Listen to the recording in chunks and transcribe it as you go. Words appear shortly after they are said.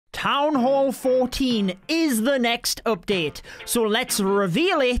Town Hall 14 is the next update, so let's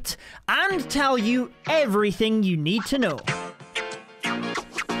reveal it and tell you everything you need to know.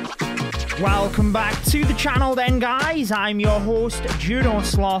 Welcome back to the channel then, guys. I'm your host, Judo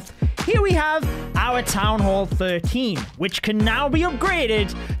Sloth. Here we have our Town Hall 13, which can now be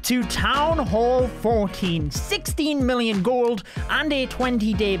upgraded to Town Hall 14. 16 million gold and a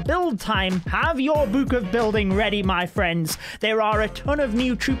 20-day build time. Have your book of building ready, my friends. There are a ton of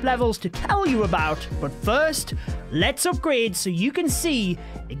new troop levels to tell you about, but first, let's upgrade so you can see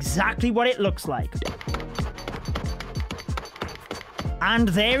exactly what it looks like. And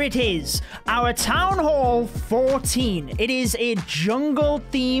there it is, our Town Hall 14. It is a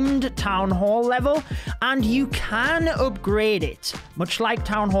jungle-themed Town Hall level, and you can upgrade it. Much like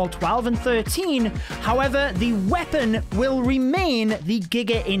Town Hall 12 and 13, however, the weapon will remain the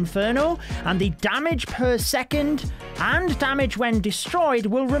Giga Inferno, and the damage per second and damage when destroyed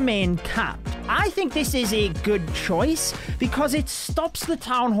will remain capped. I think this is a good choice because it stops the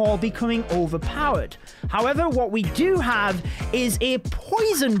Town Hall becoming overpowered. However, what we do have is a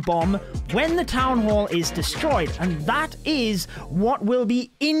poison bomb when the Town Hall is destroyed, and that is what will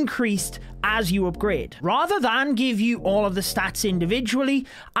be increased as you upgrade. Rather than give you all of the stats individually,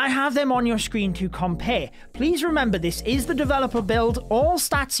 I have them on your screen to compare. Please remember, this is the developer build. All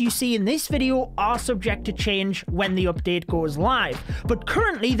stats you see in this video are subject to change when the update goes live. But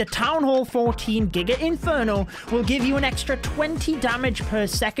currently, the Town Hall 14 Giga Inferno will give you an extra 20 damage per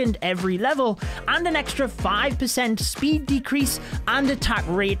second every level, and an extra 5% speed decrease and attack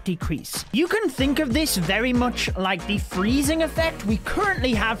rate decrease. You can think of this very much like the freezing effect we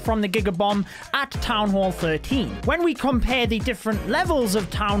currently have from the Giga Bomb at Town Hall 13. When we compare the different levels of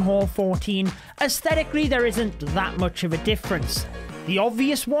Town Hall 14, aesthetically there isn't that much of a difference. The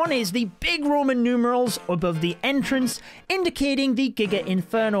obvious one is the big Roman numerals above the entrance, indicating the Giga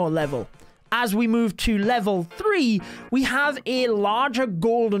Inferno level. As we move to level 3, we have a larger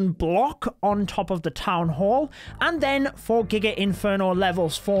golden block on top of the Town Hall, and then for Giga Inferno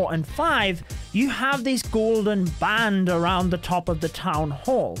levels 4 and 5, you have this golden band around the top of the Town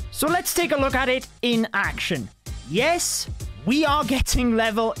Hall. So let's take a look at it in action. Yes, we are getting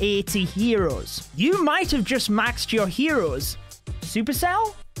level 80 heroes. You might have just maxed your heroes.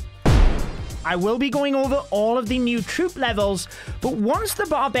 Supercell? I will be going over all of the new troop levels, but once the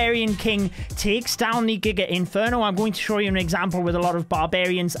Barbarian King takes down the Giga Inferno, I'm going to show you an example with a lot of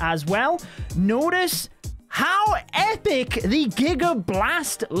barbarians as well. Notice how epic the Giga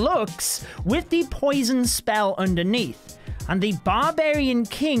Blast looks with the poison spell underneath. And the Barbarian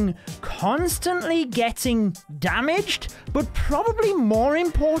King constantly getting damaged, but probably more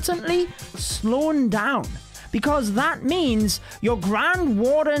importantly, slowing down. Because that means your Grand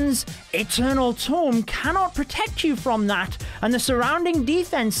Warden's Eternal Tome cannot protect you from that, and the surrounding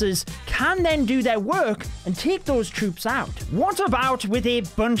defenses can then do their work and take those troops out. What about with a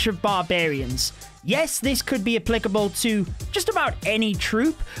bunch of barbarians? Yes, this could be applicable to just about any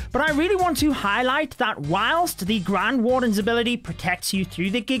troop, but I really want to highlight that whilst the Grand Warden's ability protects you through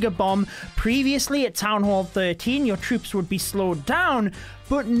the Giga Bomb, previously at Town Hall 13 your troops would be slowed down,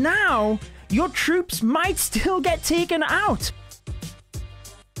 but now your troops might still get taken out.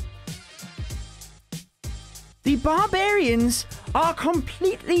 The barbarians are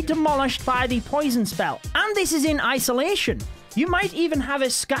completely demolished by the poison spell, and this is in isolation. You might even have a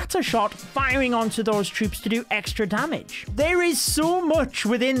scatter shot firing onto those troops to do extra damage. There is so much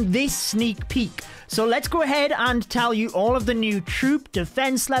within this sneak peek. So let's go ahead and tell you all of the new troop,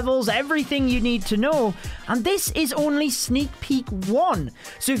 defense levels, everything you need to know. And this is only sneak peek 1.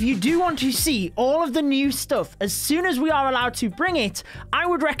 So if you do want to see all of the new stuff as soon as we are allowed to bring it, I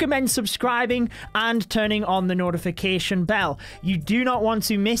would recommend subscribing and turning on the notification bell. You do not want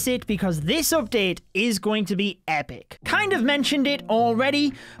to miss it because this update is going to be epic. Kind of mentioned it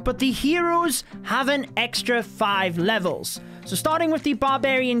already, but the heroes have an extra 5 levels. So starting with the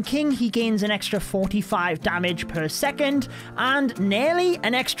Barbarian King, he gains an extra 45 damage per second and nearly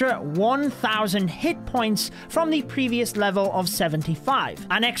an extra 1000 hit points from the previous level of 75.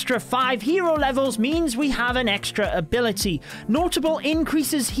 An extra 5 hero levels means we have an extra ability. Notable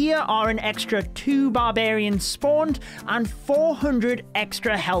increases here are an extra 2 barbarians spawned and 400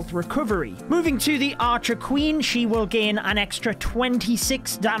 extra health recovery. Moving to the Archer Queen, she will gain an extra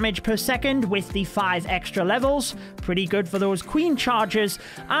 26 damage per second with the 5 extra levels. Pretty good for those those queen charges,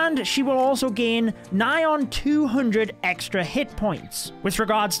 and she will also gain nigh on 200 extra hit points. With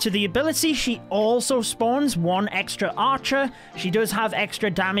regards to the ability, she also spawns one extra archer. She does have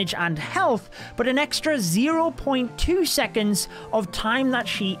extra damage and health, but an extra 0.2 seconds of time that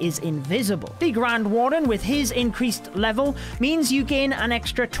she is invisible. The Grand Warden, with his increased level, means you gain an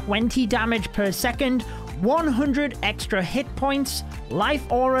extra 20 damage per second, 100 extra hit points, life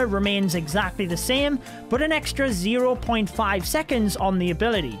aura remains exactly the same, but an extra 0.5 seconds on the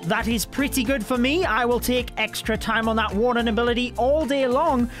ability. That is pretty good for me. I will take extra time on that Warden ability all day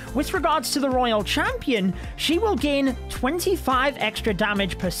long. With regards to the Royal Champion, she will gain 25 extra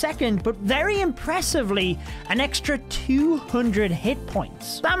damage per second, but very impressively, an extra 200 hit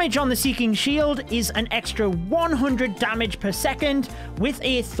points. Damage on the Seeking Shield is an extra 100 damage per second, with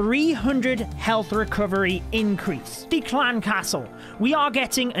a 300 health recovery increase. The Clan Castle. We are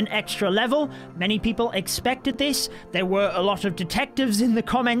getting an extra level. Many people expected this. There were a lot of detectives in the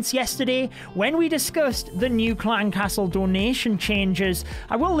comments yesterday when we discussed the new Clan Castle donation changes.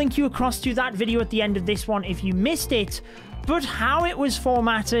 I will link you across to that video at the end of this one if you missed it. But how it was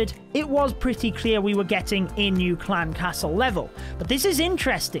formatted, it was pretty clear we were getting a new Clan Castle level. But this is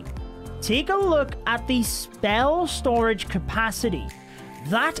interesting. Take a look at the spell storage capacity.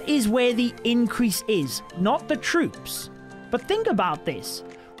 That is where the increase is, not the troops. But think about this.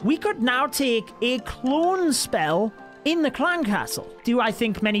 We could now take a clone spell in the Clan Castle. Do I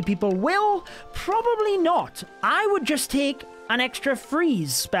think many people will? Probably not. I would just take an extra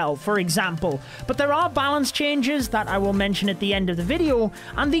freeze spell, for example. But there are balance changes that I will mention at the end of the video,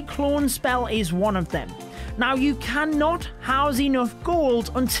 and the clone spell is one of them. Now, you cannot house enough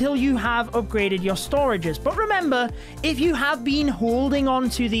gold until you have upgraded your storages. But remember, if you have been holding on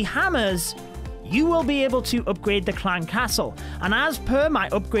to the hammers, you will be able to upgrade the Clan Castle. And as per my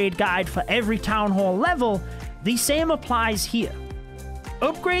upgrade guide for every Town Hall level, the same applies here.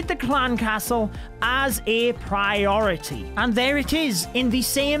 Upgrade the Clan Castle as a priority. And there it is, in the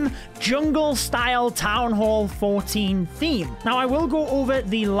same jungle-style Town Hall 14 theme. Now, I will go over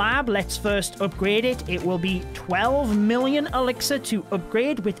the lab. Let's first upgrade it. It will be 12 million elixir to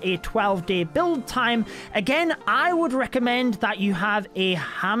upgrade with a 12-day build time. Again, I would recommend that you have a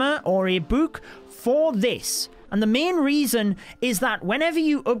hammer or a book for this. And the main reason is that whenever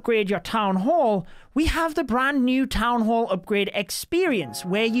you upgrade your Town Hall, we have the brand new Town Hall upgrade experience,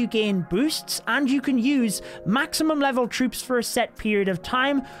 where you gain boosts and you can use maximum level troops for a set period of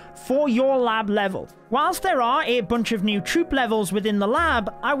time for your lab level. Whilst there are a bunch of new troop levels within the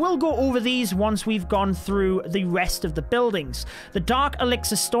lab, I will go over these once we've gone through the rest of the buildings. The Dark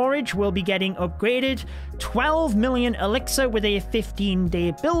Elixir storage will be getting upgraded, 12 million elixir with a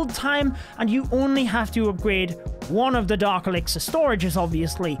 15-day build time, and you only have to upgrade one of the Dark Elixir storages,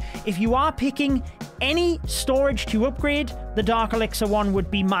 obviously. If you are picking any storage to upgrade, the Dark Elixir one would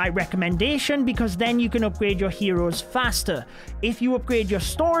be my recommendation, because then you can upgrade your heroes faster. If you upgrade your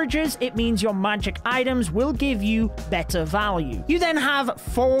storages, it means your magic items will give you better value. You then have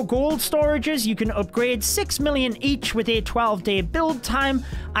 4 gold storages. You can upgrade 6 million each with a 12-day build time.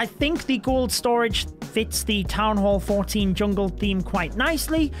 I think the gold storage fits the Town Hall 14 jungle theme quite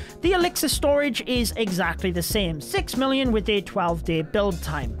nicely. The elixir storage is exactly the same, 6 million with a 12-day build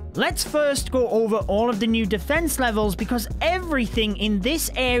time. Let's first go over all of the new defense levels, because everything in this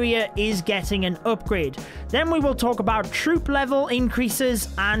area is getting an upgrade. Then we will talk about troop level increases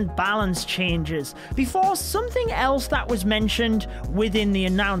and balance changes, before something else that was mentioned within the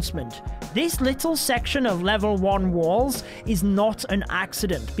announcement. This little section of level 1 walls is not an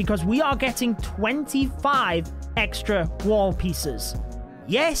accident, because we are getting 25 extra wall pieces.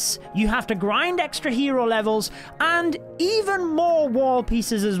 Yes, you have to grind extra hero levels and even more wall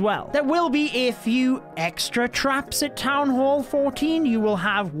pieces as well. There will be a few extra traps at Town Hall 14. You will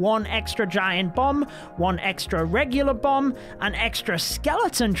have 1 extra giant bomb, 1 extra regular bomb, an extra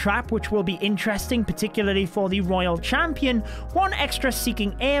skeleton trap, which will be interesting, particularly for the Royal Champion, 1 extra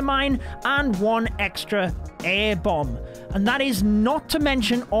seeking air mine, and 1 extra air bomb. And that is not to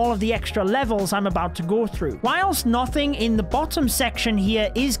mention all of the extra levels I'm about to go through. Whilst nothing in the bottom section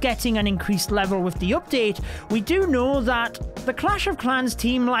here is getting an increased level with the update, we do know that the Clash of Clans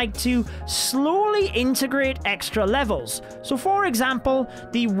team like to slowly integrate extra levels. So for example,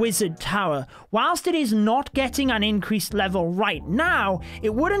 the Wizard Tower. Whilst it is not getting an increased level right now,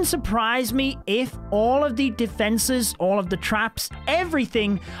 it wouldn't surprise me if all of the defenses, all of the traps,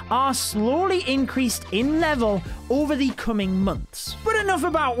 everything are slowly increased in level over the coming months. But enough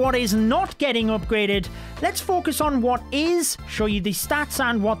about what is not getting upgraded. Let's focus on what is, show you the stats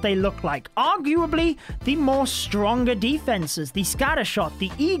and what they look like. Arguably, the more stronger defenses, the Scattershot,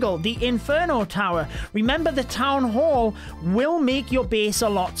 the Eagle, the Inferno Tower. Remember, the Town Hall will make your base a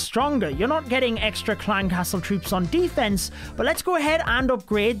lot stronger. You're not getting extra Clan Castle troops on defense, but let's go ahead and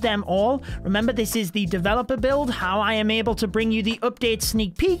upgrade them all. Remember, this is the developer build, how I am able to bring you the update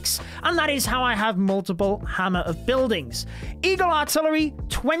sneak peeks, and that is how I have multiple Hammer of Buildings. Eagle Artillery,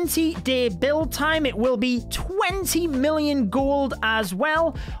 20-day build time. It will be 20 million gold as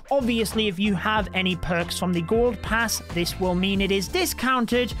well. Obviously, if you have any perks from the gold pass, this will mean it is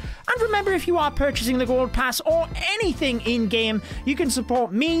discounted. And remember, if you are purchasing the gold pass or anything in-game, you can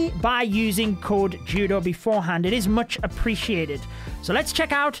support me by using code Judo beforehand. It is much appreciated. So let's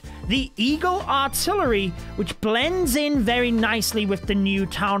check out the Eagle Artillery, which blends in very nicely with the new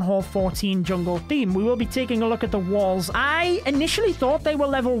Town Hall 14 jungle theme. We will be taking a look at the walls. I initially thought they were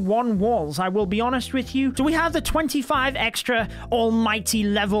level 1 walls, I will be honest with you. So we have the 25 extra almighty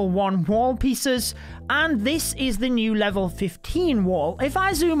level 1 wall pieces, and this is the new level 15 wall. If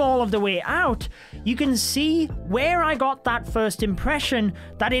I zoom all of the way out, you can see where I got that first impression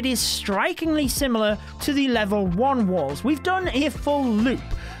that it is strikingly similar to the level 1 walls. We've done a full loop,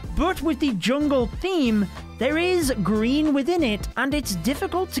 but with the jungle theme, there is green within it, and it's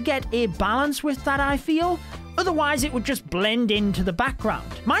difficult to get a balance with that, I feel. Otherwise, it would just blend into the background.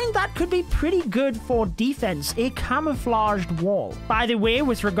 Mind, that could be pretty good for defense, a camouflaged wall. By the way,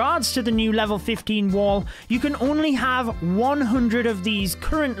 with regards to the new level 15 wall, you can only have 100 of these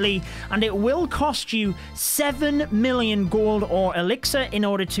currently, and it will cost you 7 million gold or elixir in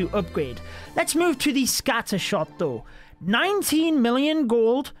order to upgrade. Let's move to the Scattershot though. 19 million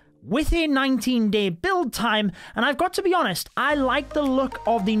gold with a 19-day build time, and I've got to be honest, I like the look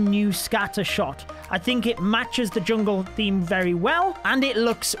of the new Scattershot. I think it matches the jungle theme very well, and it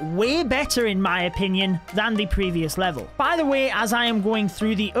looks way better in my opinion than the previous level. By the way, as I am going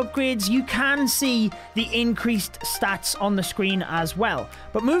through the upgrades, you can see the increased stats on the screen as well.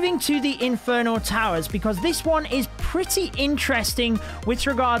 But moving to the Inferno Towers, because this one is pretty interesting with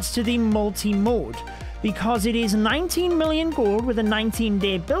regards to the multi-mode, because it is 19 million gold with a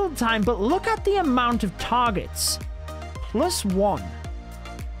 19-day build time, but look at the amount of targets. +1.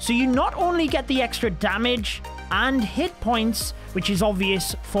 So you not only get the extra damage and hit points, which is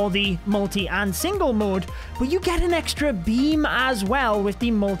obvious for the multi and single mode, but you get an extra beam as well with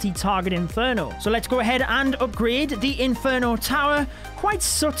the multi-target Inferno. So let's go ahead and upgrade the Inferno Tower. Quite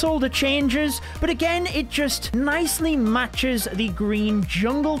subtle, the changes, but again, it just nicely matches the green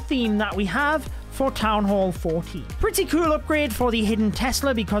jungle theme that we have for Town Hall 14. Pretty cool upgrade for the hidden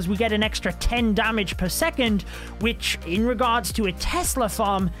Tesla, because we get an extra 10 damage per second, which in regards to a Tesla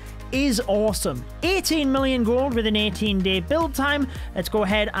farm is awesome. 18 million gold with an 18-day build time. Let's go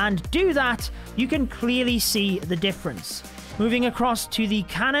ahead and do that. You can clearly see the difference. Moving across to the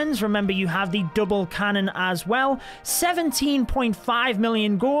cannons, remember you have the double cannon as well. 17.5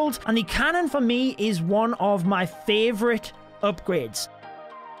 million gold, and the cannon for me is one of my favorite upgrades.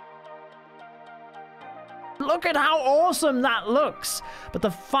 Look at how awesome that looks. But the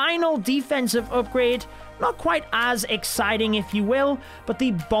final defensive upgrade, not quite as exciting if you will, but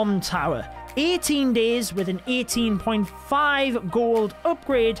the Bomb Tower. 18 days with an 18.5 gold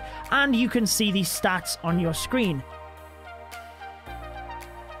upgrade, and you can see the stats on your screen.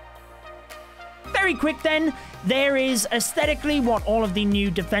 Very quick then, there is aesthetically what all of the new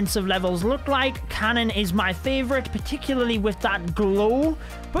defensive levels look like. Cannon is my favorite, particularly with that glow,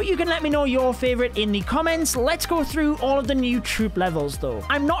 but you can let me know your favorite in the comments. Let's go through all of the new troop levels though.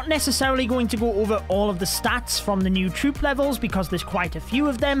 I'm not necessarily going to go over all of the stats from the new troop levels because there's quite a few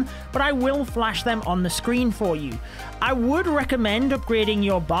of them, but I will flash them on the screen for you. I would recommend upgrading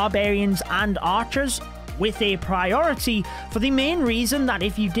your barbarians and archers with a priority, for the main reason that,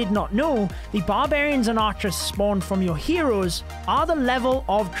 if you did not know, the barbarians and archers spawned from your heroes are the level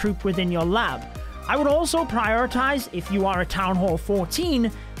of troop within your lab. I would also prioritize, if you are a Town Hall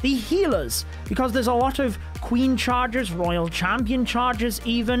 14, the healers, because there's a lot of Queen chargers, Royal Champion chargers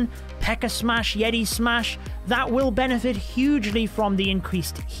even, P.E.K.K.A. Smash, Yeti Smash, that will benefit hugely from the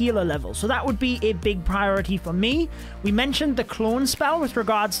increased healer level. So that would be a big priority for me. We mentioned the clone spell with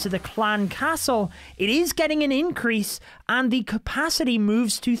regards to the Clan Castle. It is getting an increase, and the capacity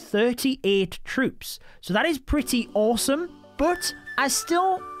moves to 38 troops. So that is pretty awesome, but I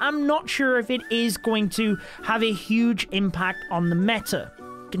still am not sure if it is going to have a huge impact on the meta.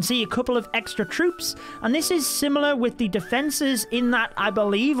 You can see a couple of extra troops, and this is similar with the defenses in that I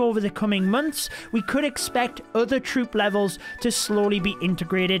believe over the coming months we could expect other troop levels to slowly be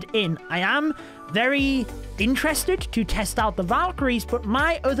integrated in. I am very interested to test out the Valkyries, but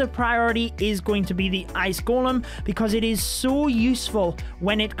my other priority is going to be the Ice Golem because it is so useful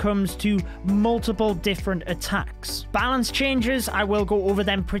when it comes to multiple different attacks. Balance changes, I will go over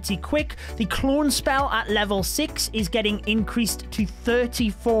them pretty quick. The clone spell at level 6 is getting increased to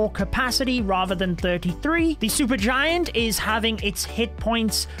 34 capacity rather than 33. The Super Giant is having its hit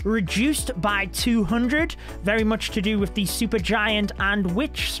points reduced by 200, very much to do with the Super Giant and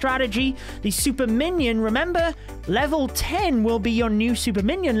Witch strategy. The Super Minion, remember, level 10 will be your new Super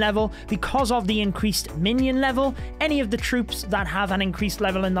Minion level because of the increased minion level. Any of the troops that have an increased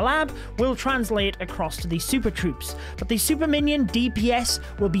level in the lab will translate across to the Super Troops. But the Super Minion DPS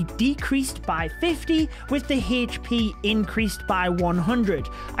will be decreased by 50 with the HP increased by 100.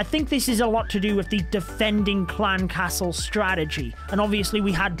 I think this is a lot to do with the defending clan castle strategy, and obviously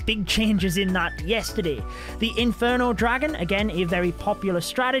we had big changes in that yesterday. The Inferno Dragon, again a very popular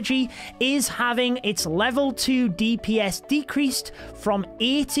strategy, is having its level 2 DPS decreased from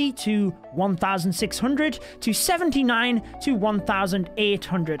 80 to 1,600 to 79 to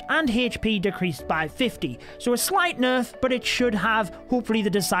 1,800, and HP decreased by 50. So a slight nerf, but it should have hopefully the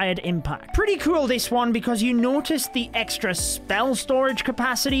desired impact. Pretty cool this one because you notice the extra spell storage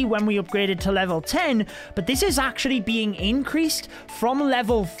capacity when we upgraded to level 10, but this is actually being increased from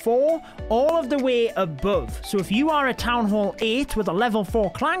level 4 all of the way above. So if you are a Town Hall 8 with a level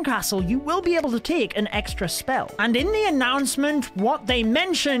 4 clan castle, you will be able to take an extra spell. And in the announcement, what they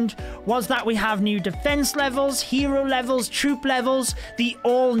mentioned was that we have new defense levels, hero levels, troop levels, the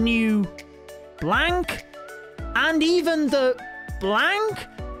all new blank, and even the blank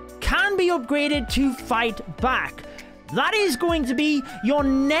can be upgraded to fight back. That is going to be your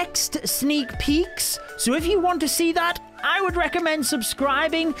next sneak peeks. So if you want to see that, I would recommend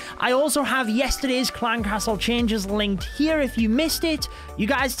subscribing. I also have yesterday's Clan Castle changes linked here if you missed it. You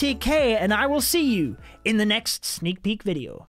guys take care, and I will see you in the next sneak peek video.